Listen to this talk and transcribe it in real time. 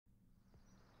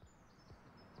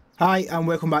Hi and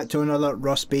welcome back to another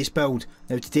Rust base build.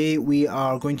 Now today we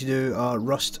are going to do a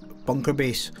Rust bunker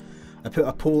base. I put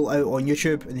a poll out on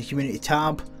YouTube in the community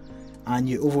tab and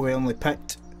you overwhelmingly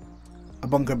picked a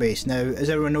bunker base. Now as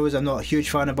everyone knows, I'm not a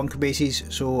huge fan of bunker bases,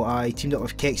 so I teamed up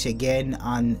with Kexi again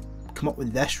and come up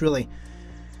with this really.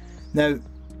 Now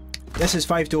this is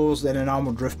 5 doors then an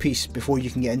armoured roof piece before you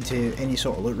can get into any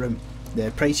sort of loot room. The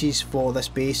prices for this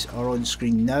base are on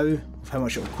screen now, of how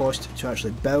much it will cost to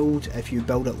actually build if you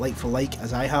build it like for like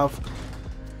as I have.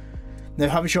 Now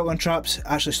having shotgun traps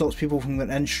actually stops people from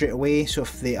getting in straight away, so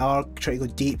if they are trying to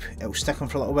go deep it will stick them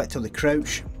for a little bit till they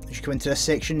crouch. As you come into this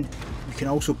section you can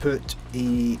also put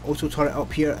a auto turret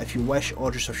up here if you wish,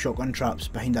 or just have shotgun traps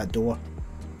behind that door.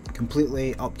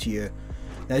 Completely up to you.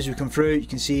 Now as we come through you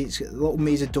can see it's got a little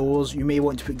maze of doors. You may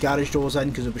want to put garage doors in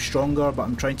because they'll be stronger, but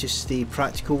I'm trying to stay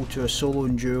practical to a solo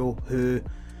and duo who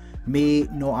may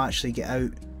not actually get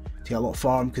out to get a lot of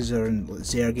farm because they're in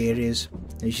Zerg areas.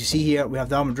 And as you see here we have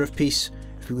the armoured roof piece.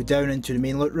 If we go down into the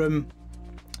main loot room,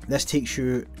 this takes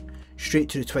you straight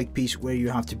to the twig piece where you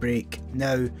have to break.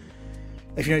 Now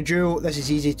if you're in a duo this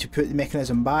is easy to put the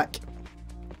mechanism back.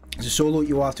 As a solo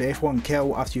you will have to F1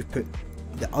 kill after you've put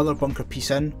the other bunker piece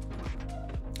in,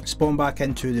 spawn back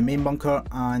into the main bunker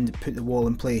and put the wall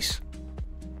in place.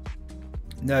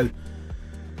 Now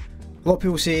a lot of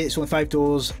people say it's only 5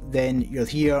 doors then you're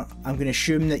here. I'm going to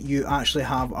assume that you actually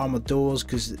have armoured doors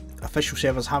because official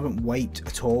servers haven't wiped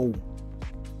at all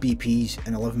BPs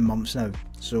in 11 months now,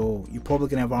 so you're probably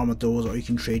going to have armoured doors or you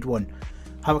can trade one.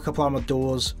 Have a couple armoured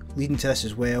doors leading to this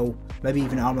as well, maybe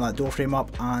even armour that door frame up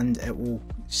and it will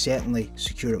certainly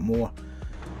secure it more.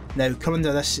 Now coming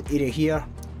to this area here,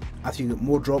 after you get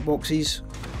more drop boxes,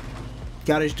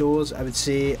 garage doors I would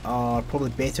say are probably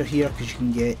better here because you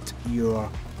can get your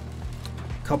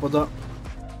cupboard up.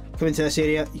 Coming to this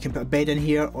area you can put a bed in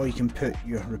here or you can put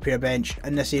your repair bench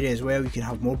in this area as well. You can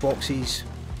have more boxes.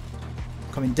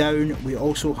 Coming down we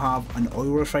also have an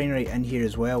oil refinery in here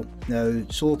as well. Now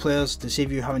solo players, to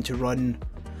save you having to run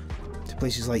to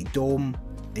places like Dome,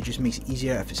 it just makes it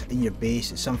easier if it's in your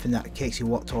base. It's something that Kexi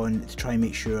worked on to try and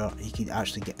make sure he could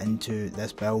actually get into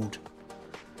this build.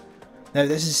 Now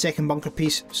this is the second bunker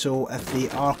piece, so if they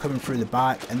are coming through the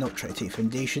back and not trying to take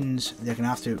foundations, they're going to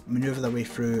have to manoeuvre their way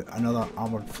through another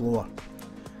armoured floor.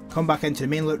 Come back into the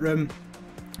main loot room,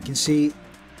 you can see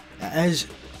it is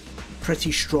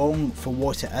pretty strong for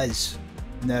what it is.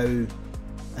 Now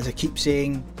as I keep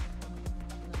saying,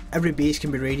 every base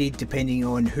can be raided depending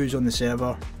on who's on the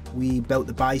server. We built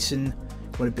the Bison,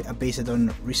 a base I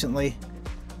done recently,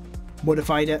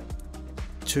 modified it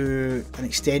to an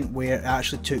extent where it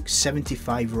actually took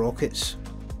 75 rockets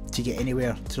to get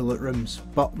anywhere to the loot rooms,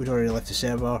 but we'd already left the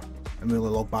server and we only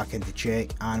logged back in to check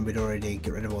and we'd already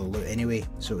got rid of all the loot anyway,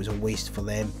 so it was a waste for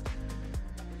them.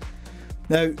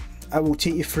 Now I will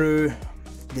take you through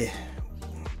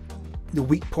the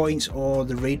weak points or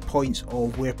the raid points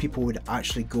of where people would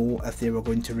actually go if they were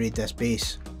going to raid this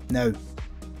base. Now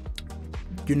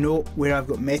you know where I've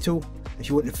got metal. If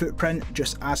you want the footprint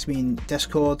just ask me in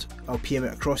Discord, I'll PM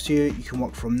it across to you, you can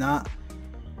work from that.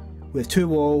 We have 2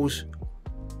 walls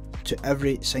to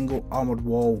every single armoured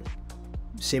wall,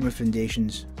 same with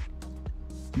foundations.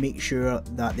 Make sure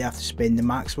that they have to spend the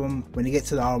maximum. When they get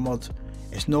to the armoured,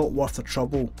 it's not worth the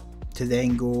trouble to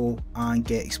then go and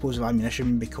get explosive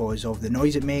ammunition because of the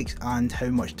noise it makes and how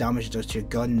much damage it does to your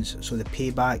guns, so the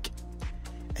payback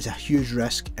is a huge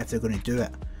risk if they're going to do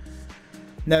it.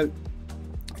 Now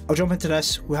I'll jump into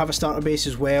this. We have a starter base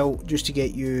as well just to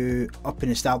get you up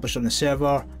and established on the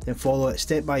server, then follow it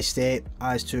step by step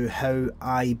as to how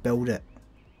I build it.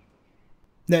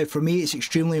 Now for me it's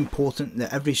extremely important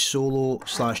that every solo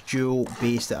 / duo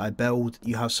base that I build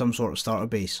you have some sort of starter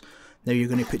base. Now you're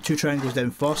going to put 2 triangles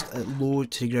down first as low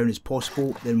to the ground as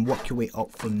possible, then work your way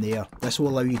up from there. This will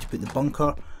allow you to put the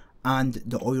bunker and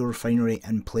the oil refinery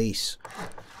in place.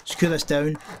 Secure this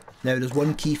down. Now there's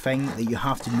one key thing that you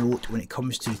have to note when it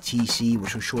comes to the TC,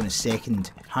 which will show in a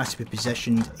second. It has to be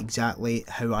positioned exactly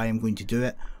how I am going to do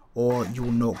it or you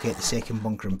will not get the second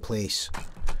bunker in place.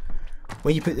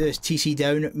 When you put this TC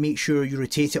down, make sure you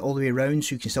rotate it all the way around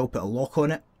so you can still put a lock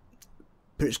on it.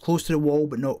 Put it as close to the wall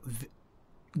but not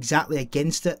exactly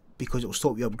against it because it will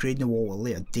stop you upgrading the wall at a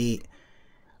later date.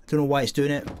 I don't know why it's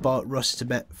doing it, but Rust is a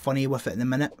bit funny with it in a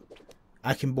minute.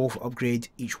 I can both upgrade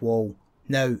each wall.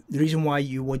 Now the reason why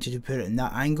you wanted to put it in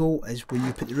that angle is when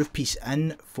you put the roof piece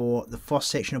in for the first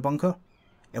section of bunker,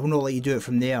 it will not let you do it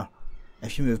from there.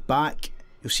 If you move back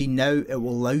you'll see now it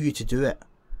will allow you to do it.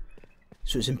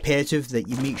 so it's imperative that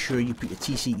you make sure you put your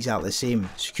TC exactly the same.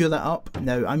 Secure that up.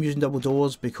 Now I'm using double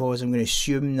doors because I'm going to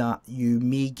assume that you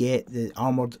may get the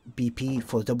armoured BP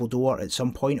for the double door at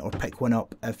some point, or pick one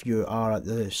up if you are at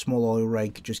the small oil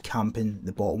rig just camping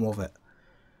the bottom of it.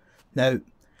 Now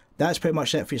that's pretty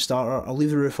much it for your starter. I'll leave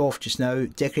the roof off just now,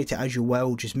 decorate it as you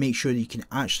will, just make sure that you can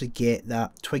actually get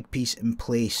that twig piece in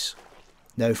place.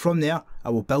 Now from there I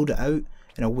will build it out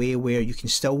in a way where you can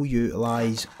still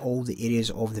utilise all the areas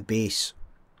of the base.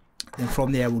 Then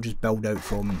from there we'll just build out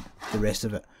from the rest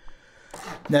of it.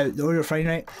 Now the oil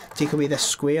refinery, take away this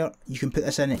square. You can put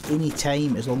this in at any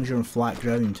time as long as you're on flat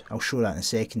ground. I'll show that in a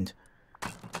second.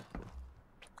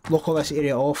 Lock all this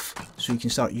area off so you can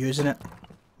start using it.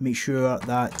 Make sure that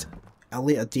at a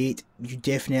later date you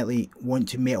definitely want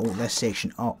to metal this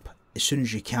section up as soon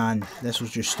as you can. This will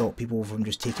just stop people from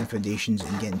just taking foundations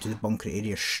and getting to the bunker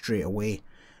area straight away.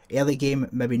 Early game,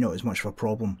 maybe not as much of a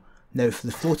problem. Now for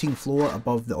the floating floor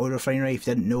above the oil refinery, if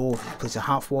you didn't know, place a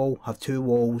half wall, have two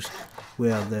walls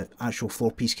where the actual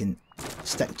floor piece can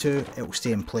stick to, it will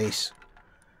stay in place.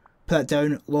 Put that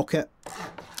down, lock it.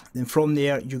 Then from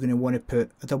there you're going to want to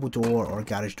put a double door or a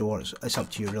garage door, it's up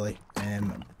to you really.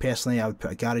 Personally I would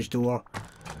put a garage door.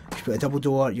 If you put a double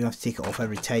door you have to take it off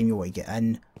every time you want to get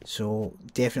in, so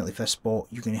definitely for this spot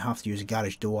you're going to have to use a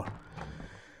garage door.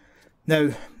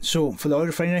 Now, so for the oil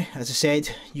refinery, as I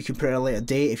said, you can put it at a later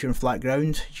date if you're on flat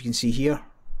ground. As you can see here,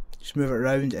 just move it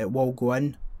around, it will go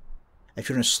in. If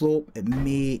you're on a slope it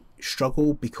may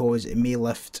struggle because it may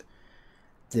lift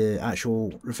the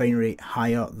actual refinery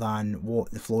higher than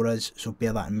what the floor is, so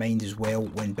bear that in mind as well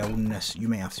when building this. You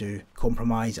might have to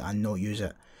compromise and not use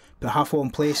it. Put a half wall in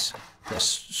place, put a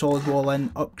solid wall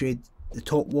in, upgrade the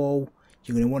top wall.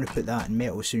 You're going to want to put that in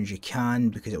metal as soon as you can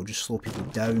because it will just slow people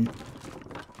down.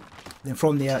 Then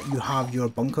from there you have your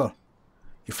bunker.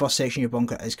 Your first section of your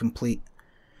bunker is complete.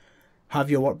 Have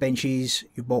your workbenches,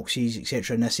 your boxes,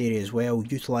 etc. in this area as well.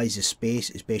 Utilise the space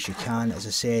as best you can. As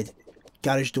I said,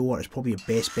 garage door is probably your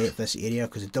best bet for this area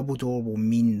because a double door will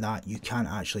mean that you can't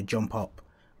actually jump up.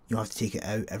 You'll have to take it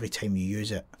out every time you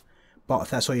use it. But if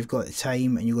that's all you've got at the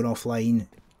time and you're going offline,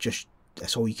 just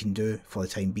that's all you can do for the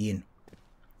time being.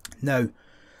 Now,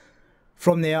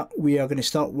 from there we are going to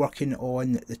start working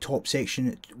on the top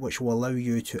section, which will allow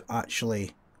you to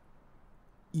actually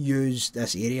use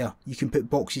this area. You can put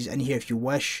boxes in here if you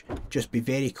wish, just be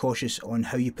very cautious on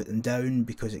how you put them down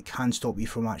because it can stop you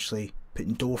from actually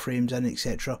putting door frames in,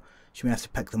 etc. So you may have to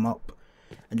pick them up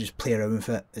and just play around with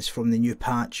it. It's from the new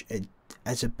patch, it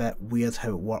is a bit weird how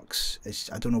it works.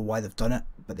 I don't know why they've done it,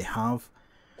 but they have.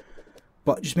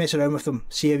 But just mess around with them,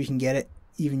 see how you can get it.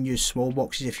 Even use small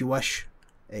boxes if you wish.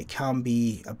 It can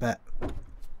be a bit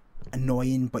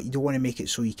annoying, but you don't want to make it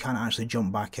so you can't actually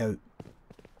jump back out.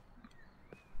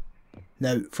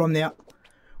 Now from there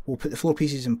we'll put the floor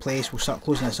pieces in place. We'll start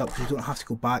closing this up because we don't have to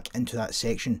go back into that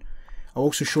section. I'll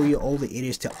also show you all the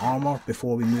areas to armour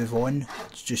before we move on,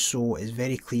 just so it's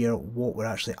very clear what we're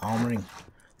actually armouring.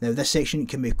 Now this section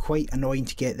can be quite annoying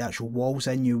to get the actual walls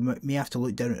in. You may have to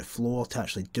look down at the floor to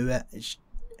actually do it. It's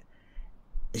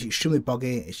extremely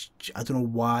buggy. I don't know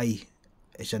why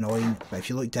it's annoying, but if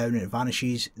you look down and it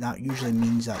vanishes, that usually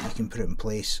means that you can put it in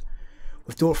place.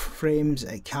 With door frames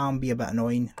it can be a bit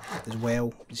annoying as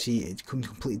well. You see it's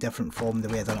completely different from the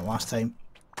way I done it last time.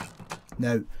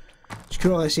 Now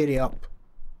secure all this area up.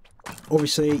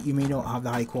 Obviously you may not have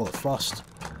the high qual at first,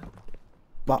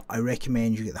 but I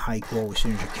recommend you get the high qual as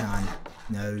soon as you can.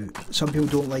 Now some people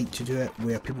don't like to do it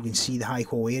where people can see the high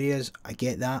qual areas, I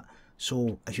get that.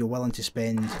 So if you're willing to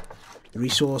spend the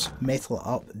resource, metal it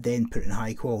up, then put it in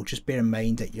high qual, just bear in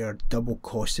mind that you're double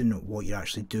costing what you're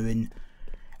actually doing,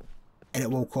 and it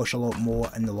will cost a lot more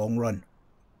in the long run.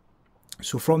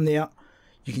 So from there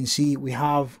you can see we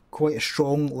have quite a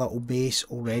strong little base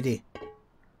already.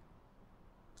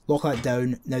 Lock that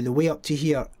down. Now the way up to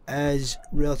here is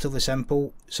relatively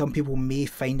simple. Some people may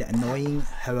find it annoying,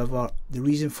 however the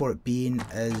reason for it being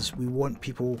is we want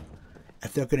people,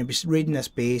 if they're going to be raiding this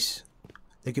base,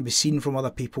 they can be seen from other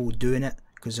people doing it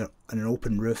because they're on an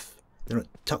open roof, they're not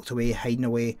tucked away, hiding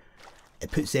away.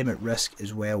 It puts them at risk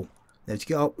as well. Now to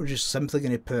get up we're just simply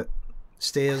going to put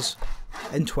stairs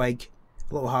in twig,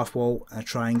 a little half wall and a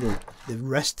triangle. The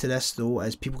risk to this though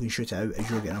is people can shoot it out as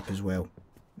you're getting up as well.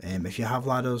 If you have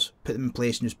ladders, put them in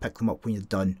place and just pick them up when you're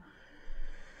done.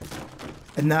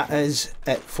 And that is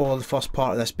it for the first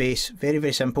part of this base. Very,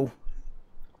 very simple.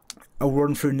 I'll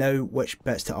run through now which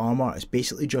bits to armour. It's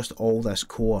basically just all this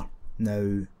core.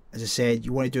 Now, as I said,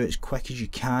 you want to do it as quick as you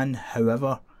can.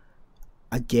 However,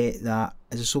 I get that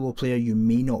as a solo player you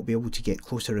may not be able to get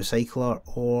close to a recycler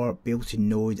or be able to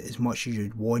node as much as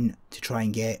you'd want to try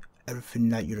and get everything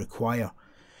that you require.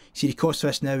 See, the cost of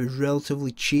this now is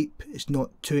relatively cheap. It's not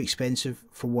too expensive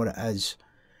for what it is.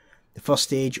 The first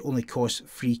stage only costs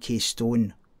 3k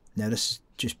stone. Now this is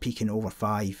just peaking over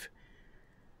 5.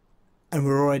 And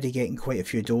we're already getting quite a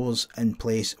few doors in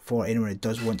place for anyone who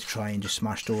does want to try and just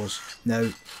smash doors. Now,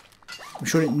 I'm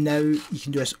sure that now you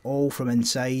can do this all from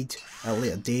inside at a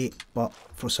later date, but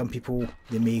for some people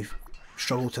they may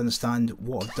struggle to understand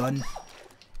what I've done.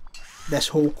 This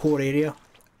whole core area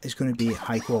is going to be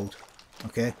high quality.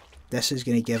 Okay, this is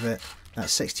going to give it that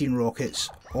 16 rockets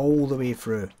all the way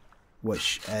through,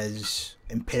 which is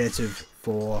imperative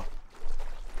for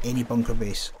any bunker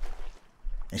base.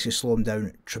 It's going to slow them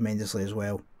down tremendously as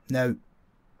well. Now,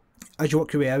 as you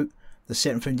work your way out, there's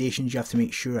certain foundations you have to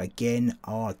make sure again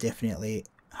are definitely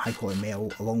high quality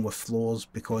metal, along with floors,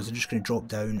 because they're just going to drop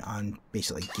down and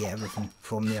basically get everything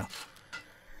from there.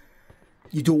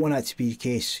 You don't want that to be the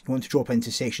case. You want to drop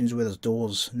into sections where there's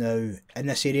doors. Now, in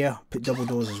this area, put double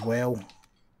doors as well.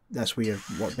 That's where your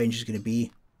workbench is going to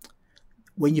be.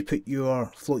 When you put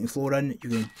your floating floor in,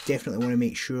 you're going to definitely want to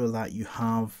make sure that you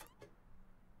have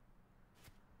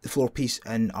the floor piece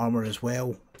in armour as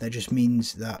well. That just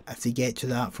means that if they get to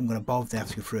that from going above, they have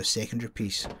to go through a secondary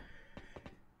piece.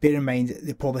 Bear in mind,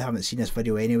 they probably haven't seen this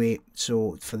video anyway,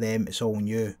 so for them it's all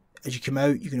new. As you come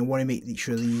out, you're going to want to make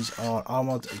sure these are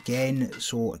armoured again,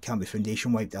 so it can't be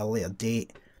foundation wiped at a later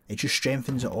date. It just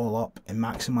strengthens it all up and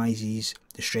maximises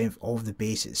the strength of the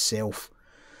base itself.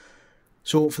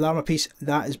 So for the armour piece,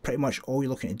 that is pretty much all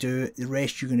you're looking to do. The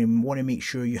rest you're going to want to make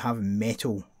sure you have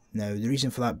metal. Now, the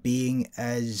reason for that being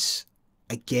is,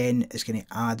 again, it's going to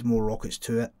add more rockets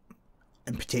to it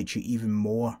and protect you even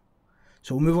more.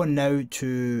 So we'll move on now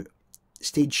to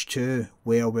stage 2,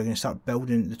 where we're going to start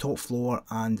building the top floor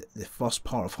and the first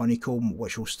part of honeycomb,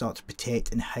 which will start to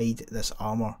protect and hide this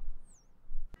armour.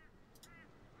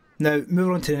 Now,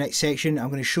 moving on to the next section,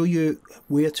 I'm going to show you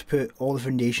where to put all the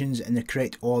foundations in the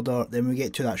correct order. Then when we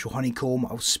get to the actual honeycomb,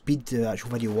 I'll speed the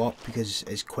actual video up because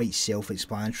it's quite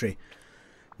self-explanatory.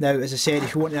 Now, as I said,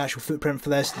 if you want an actual footprint for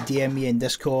this, DM me in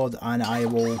Discord and I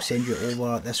will send you it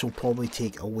over. This will probably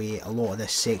take away a lot of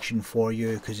this section for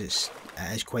you because it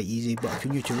is quite easy. But if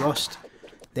you're new to Rust,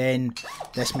 then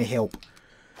this may help.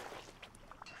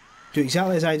 Do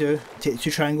exactly as I do. Take the 2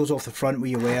 triangles off the front where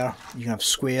you were. You can have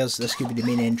squares. This could be the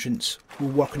main entrance. We'll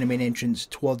work on the main entrance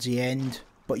towards the end,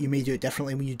 but you may do it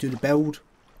differently when you do the build,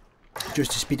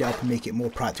 just to speed it up and make it more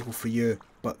practical for you.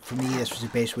 But for me, this was the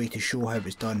best way to show how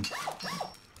it's done.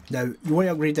 Now, you want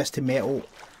to upgrade this to metal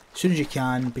as soon as you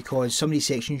can, because some of these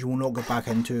sections you will not get back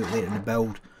into later in the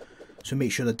build. So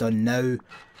make sure they're done now.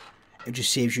 It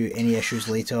just saves you any issues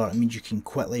later. It means you can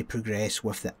quickly progress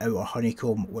with the outer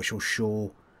honeycomb, which will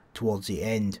show towards the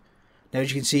end. Now,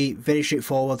 as you can see, very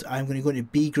straightforward. I'm going to go into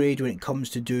B grade when it comes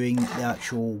to doing the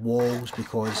actual walls,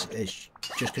 because it's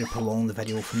just going to prolong the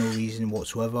video for no reason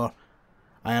whatsoever.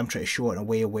 I am trying to show it in a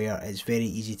way where it's very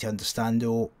easy to understand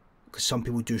though, because some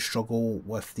people do struggle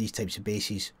with these types of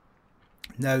bases.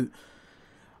 Now,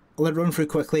 I'll let it run through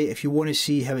quickly. If you want to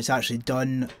see how it's actually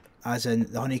done, as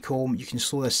in the honeycomb, you can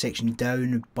slow this section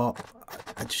down, but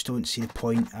I just don't see the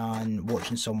point in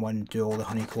watching someone do all the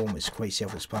honeycomb. It's quite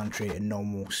self-explanatory at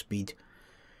normal speed.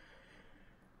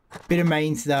 Bear in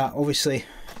mind that obviously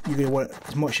you're going to want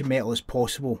as much metal as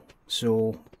possible,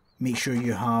 so make sure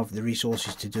you have the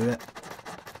resources to do it.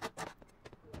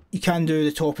 You can do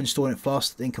the top and stone it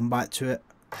first, then come back to it,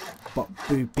 but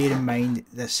bear in mind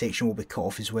this section will be cut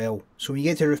off as well. So when you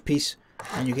get to the roof piece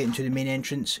and you get into the main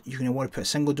entrance, you're going to want to put a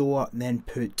single door, and then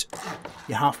put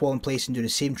your half wall in place and do the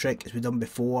same trick as we've done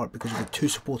before, because we've got 2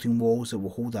 supporting walls that will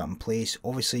hold that in place.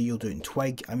 Obviously you'll do it in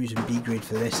twig. I'm using B grade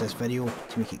for the rest of this video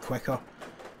to make it quicker.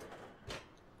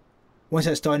 Once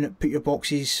that's done, put your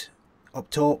boxes up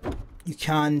top. You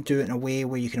can do it in a way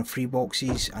where you can have 3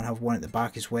 boxes and have 1 at the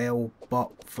back as well,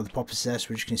 but for the purpose of this,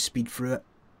 we're just going to speed through it.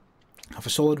 Have a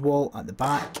solid wall at the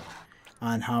back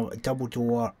and have a double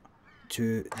door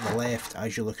to the left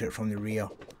as you look at it from the rear.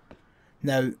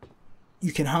 Now,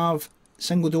 you can have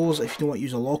single doors if you don't want to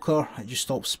use a locker, it just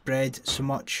stops spread so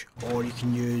much, or you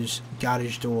can use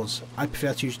garage doors. I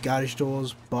prefer to use garage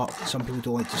doors, but some people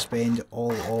don't like to spend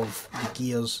all of the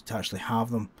gears to actually have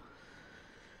them.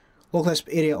 Lock this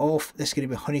area off. This is going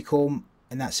to be honeycomb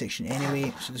in that section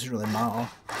anyway, so it doesn't really matter.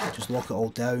 Just lock it all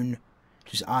down.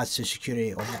 Just adds to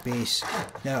security of the base.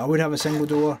 Now, I would have a single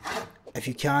door if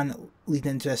you can lead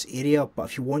into this area, but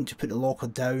if you want to put the locker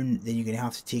down, then you're going to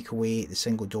have to take away the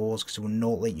single doors because it will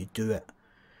not let you do it.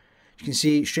 You can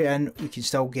see straight in, we can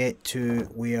still get to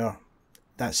where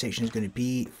that section is going to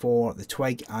be for the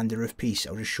twig and the roof piece.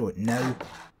 I'll just show it now.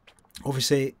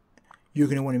 Obviously, you're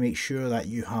going to want to make sure that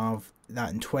you have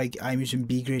that in twig. I'm using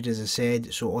B grade as I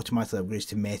said, so automatically upgrades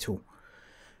to metal.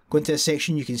 Go into this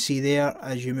section, you can see there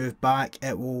as you move back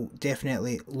it will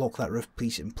definitely lock that roof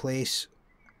piece in place.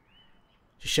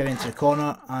 Just shove into the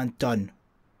corner and done.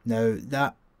 Now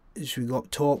that, as we go up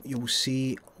top, you will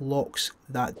see locks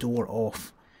that door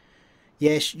off.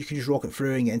 Yes, you can just rock it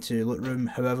through and get into the loot room,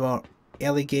 however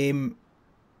early game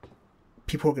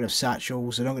people are going to have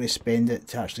satchels, they're not going to spend it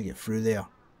to actually get through there.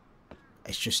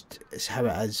 It's how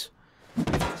it is.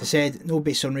 As I said, no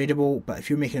base unraidable, but if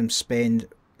you're making them spend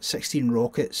 16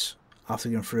 rockets after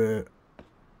going through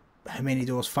how many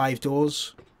doors? 5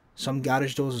 doors, some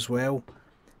garage doors as well,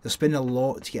 they're spending a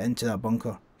lot to get into that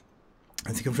bunker.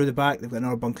 And to come through the back, they've got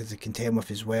another bunker to contend with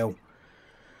as well.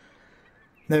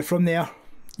 Now from there,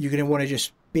 you're going to want to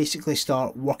just basically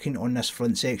start working on this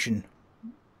front section.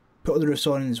 Put all the roofs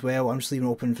on as well. I'm just leaving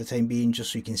it open for the time being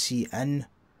just so you can see in.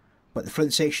 But the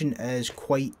front section is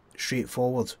quite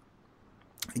straightforward.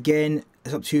 Again,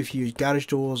 it's up to you if you use garage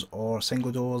doors or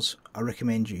single doors. I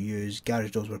recommend you use garage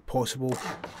doors where possible.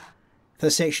 For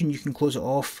this section you can close it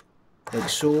off like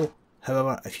so.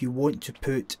 However, if you want to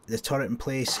put the turret in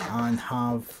place and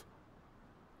have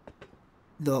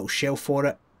the little shelf for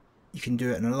it, you can do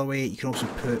it another way. You can also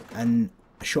put in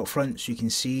a shot front so you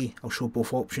can see. I'll show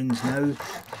both options now.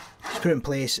 Just put it in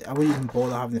place. I wouldn't even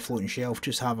bother having the floating shelf,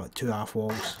 just have it 2 half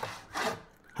walls.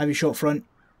 Have your shot front.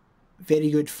 Very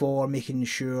good for making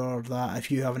sure that if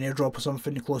you have an airdrop or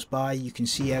something close by, you can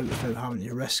see out without having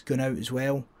to risk going out as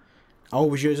well. I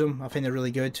always use them, I find they're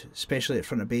really good, especially at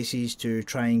front of bases to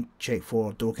try and check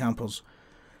for door campers.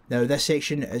 Now this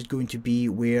section is going to be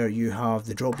where you have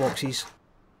the drop boxes.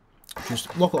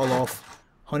 Just lock it all off,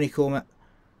 honeycomb it,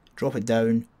 drop it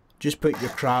down, just put your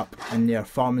crap in there,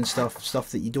 farming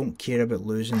stuff that you don't care about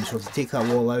losing. So if they take that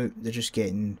wall out, they're just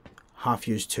getting half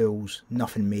used tools,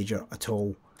 nothing major at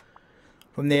all.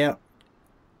 From there,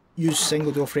 use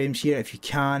single door frames here if you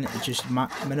can, it just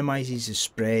minimises the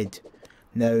spread.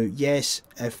 Now yes,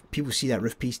 if people see that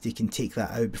roof piece they can take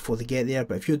that out before they get there,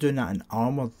 but if you're doing that in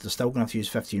armour they're still going to have to use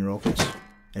 15 rockets.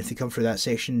 And if they come through that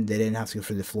section they then have to go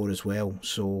through the floor as well,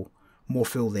 so more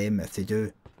fool them if they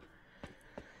do.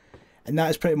 And that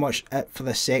is pretty much it for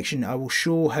this section. I will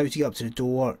show how to get up to the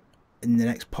door in the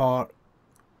next part.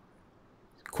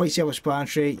 Quite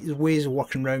self-explanatory. There's ways of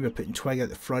working around by putting twig at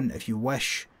the front if you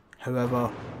wish.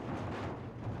 However,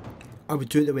 I would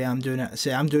do it the way I'm doing it. I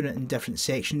say I'm doing it in different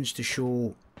sections to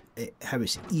show how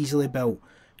it's easily built.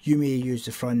 You may use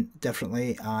the front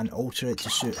differently and alter it to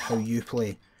suit how you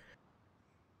play.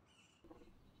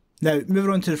 Now,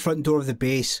 moving on to the front door of the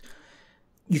base.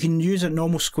 You can use a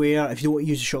normal square if you don't want to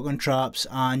use the shotgun traps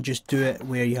and just do it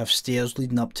where you have stairs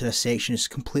leading up to this section. It's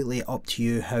completely up to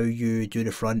you how you do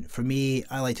the front. For me,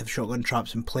 I like to have shotgun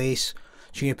traps in place.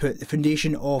 So you're going to put the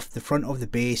foundation off the front of the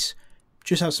base,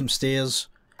 just have some stairs,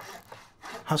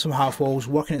 have some half walls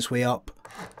working its way up,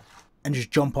 and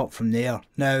just jump up from there.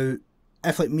 Now,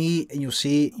 if like me, and you'll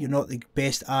see you're not the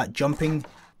best at jumping,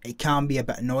 it can be a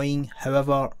bit annoying.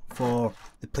 However, for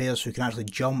the players who can actually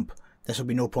jump, this will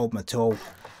be no problem at all.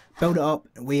 Build it up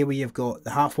in a way where you've got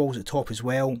the half walls at the top as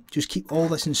well. Just keep all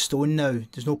this in stone now.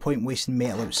 There's no point wasting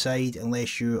metal outside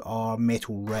unless you are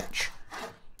metal rich.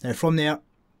 Now from there,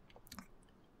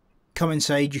 come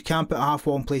inside. You can put a half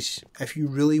wall in place if you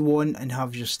really want and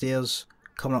have your stairs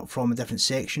coming up from a different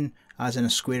section, as in a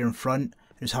square in front.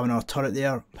 Just having our turret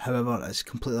there. However, it's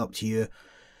completely up to you.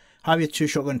 Have your 2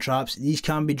 shotgun traps. These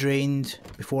can be drained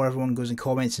before everyone goes in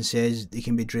comments and says they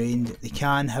can be drained. They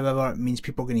can, however, it means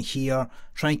people are going to hear,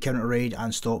 try and counter raid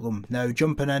and stop them. Now,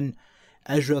 jumping in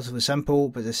is relatively simple,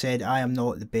 but as I said, I am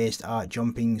not the best at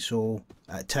jumping, so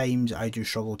at times I do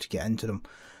struggle to get into them.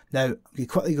 Now, we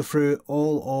quickly go through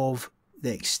all of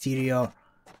the exterior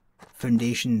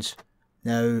foundations.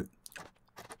 Now,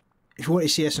 if you want to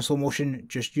see this in slow motion,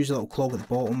 just use a little clog at the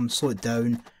bottom, slow it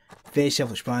down. Very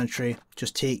self-explanatory,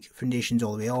 just take foundations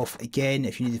all the way off. Again,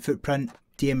 if you need the footprint,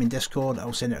 DM in Discord,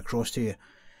 I'll send it across to you.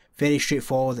 Very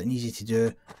straightforward and easy to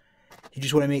do. You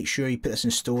just want to make sure you put this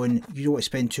in stone. You don't want to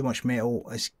spend too much metal,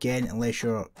 again, unless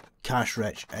you're cash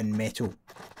rich in metal.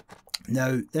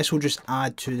 Now, this will just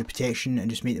add to the protection and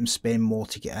just make them spend more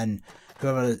to get in.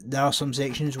 However, there are some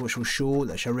sections which will show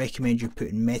that I recommend you put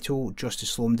in metal just to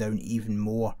slow them down even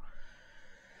more.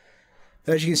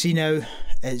 As you can see now,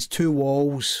 it's 2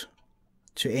 walls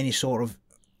to any sort of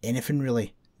anything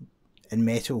really in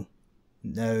metal.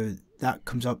 Now that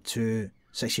comes up to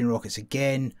 16 rockets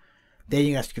again. Then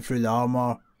you have to go through the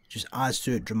armour, just adds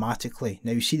to it dramatically.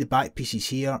 Now you see the back pieces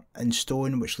here in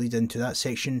stone which lead into that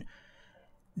section.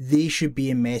 They should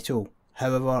be in metal.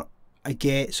 However, I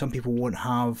get some people won't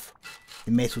have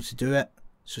the metal to do it.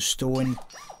 So stone,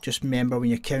 just remember when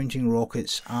you're counting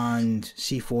rockets and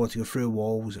C4 to go through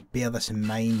walls, bear this in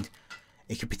mind.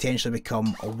 It could potentially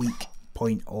become a weak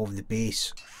point of the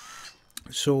base.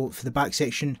 So for the back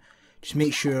section, just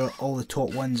make sure all the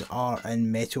top ones are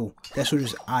in metal. This will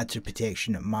just add to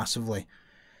protection massively.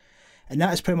 And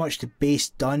that is pretty much the base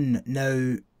done.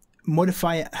 Now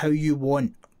modify it how you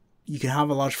want. You can have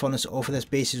a large furnace off of this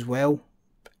base as well.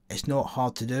 It's not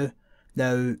hard to do.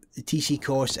 Now the TC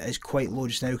cost is quite low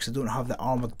just now because I don't have the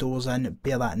armoured doors in.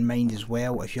 Bear that in mind as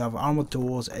well. If you have armoured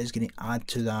doors, it is going to add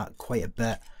to that quite a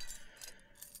bit.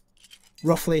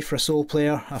 Roughly for a solo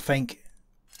player, I think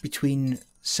between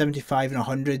 75 and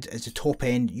 100 is the top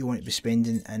end you want to be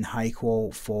spending in high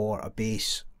qual for a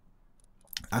base.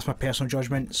 That's my personal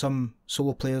judgment. Some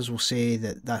solo players will say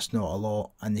that that's not a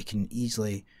lot and they can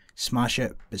easily smash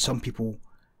it, but some people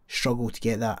struggle to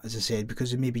get that, as I said,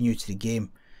 because they may be new to the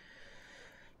game.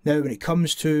 Now when it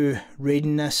comes to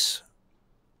raiding this,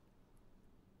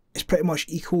 it's pretty much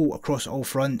equal across all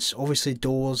fronts. Obviously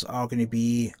doors are going to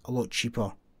be a lot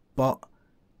cheaper, but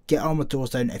get armoured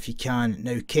doors down if you can.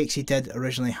 Now Kexi did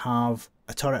originally have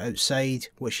a turret outside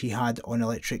which he had on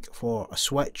electric for a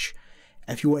switch.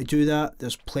 If you want to do that,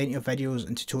 there's plenty of videos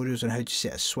and tutorials on how to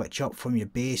set a switch up from your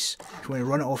base. If you want to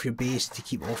run it off your base to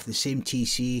keep off the same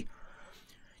TC,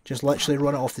 just literally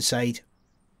run it off the side,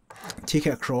 take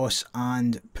it across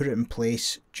and put it in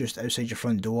place just outside your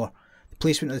front door. The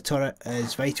placement of the turret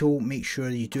is vital. Make sure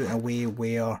that you do it in a way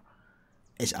where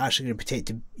it's actually going to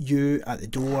protect you at the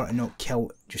door and not kill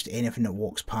just anything that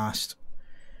walks past.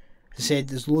 As I said,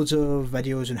 there's loads of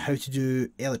videos on how to do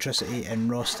electricity in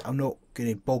Rust. I'm not going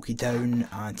to bog you down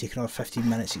and take another 15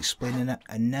 minutes explaining it,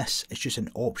 and this is just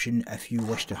an option if you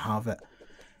wish to have it.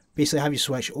 Basically have your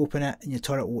switch, open it, and your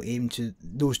turret will aim to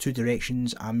those two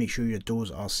directions and make sure your doors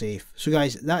are safe. So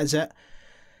guys, that is it.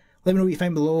 Let me know what you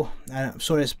find below, and I'm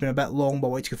sorry it's been a bit long, but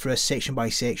I want to go through this section by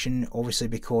section, obviously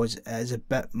because it is a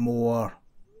bit more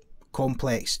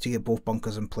complex to get both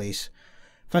bunkers in place.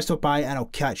 Thanks for stopping by, and I'll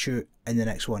catch you in the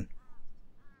next one.